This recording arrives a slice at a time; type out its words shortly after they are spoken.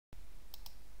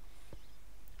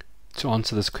To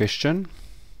answer this question,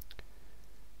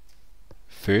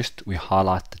 first we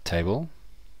highlight the table,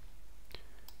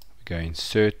 we go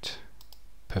insert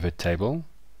pivot table,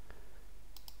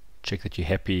 check that you're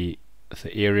happy with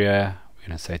the area. We're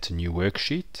going to say it's a new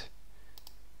worksheet.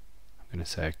 I'm going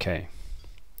to say OK.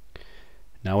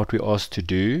 Now what we're asked to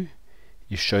do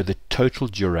is show the total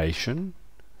duration.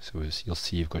 So you'll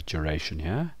see you've got duration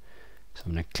here. So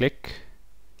I'm going to click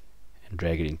and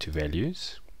drag it into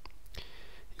values.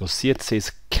 You'll see it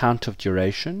says count of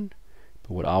duration,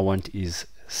 but what I want is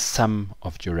sum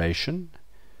of duration.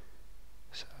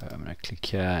 So I'm going to click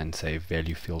here and say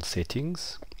value field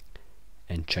settings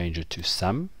and change it to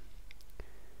sum.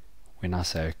 When I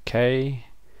say OK,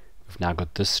 we've now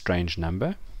got this strange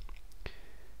number.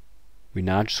 We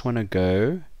now just want to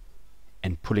go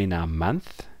and pull in our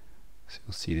month. So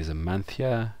you'll see there's a month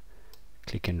here.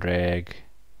 Click and drag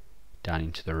down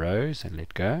into the rows and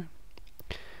let go.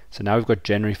 So now we've got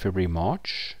January, February,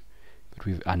 March,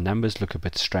 but our numbers look a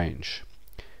bit strange.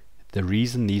 The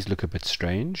reason these look a bit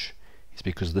strange is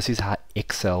because this is how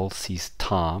Excel sees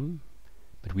time,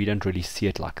 but we don't really see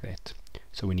it like that.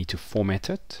 So we need to format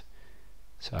it.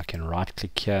 So I can right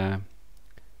click here,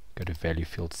 go to value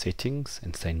field settings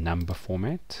and say number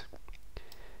format.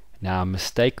 Now a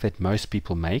mistake that most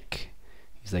people make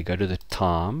is they go to the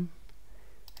time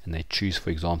and they choose, for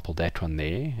example, that one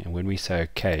there, and when we say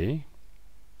OK,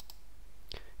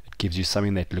 it gives you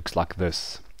something that looks like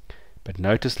this. But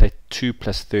notice that 2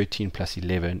 plus 13 plus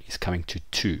 11 is coming to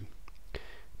 2.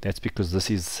 That's because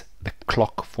this is the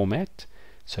clock format.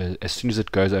 So as soon as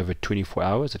it goes over 24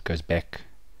 hours, it goes back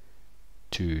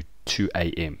to 2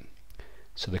 a.m.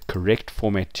 So the correct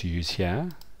format to use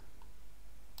here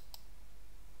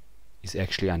is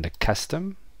actually under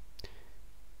custom.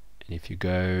 And if you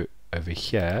go over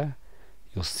here,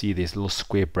 you'll see there's little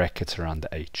square brackets around the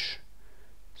H.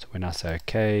 So when I say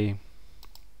OK,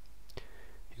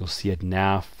 you'll see it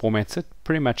now formats it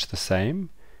pretty much the same,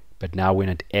 but now when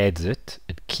it adds it,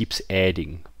 it keeps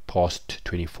adding past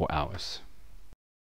 24 hours.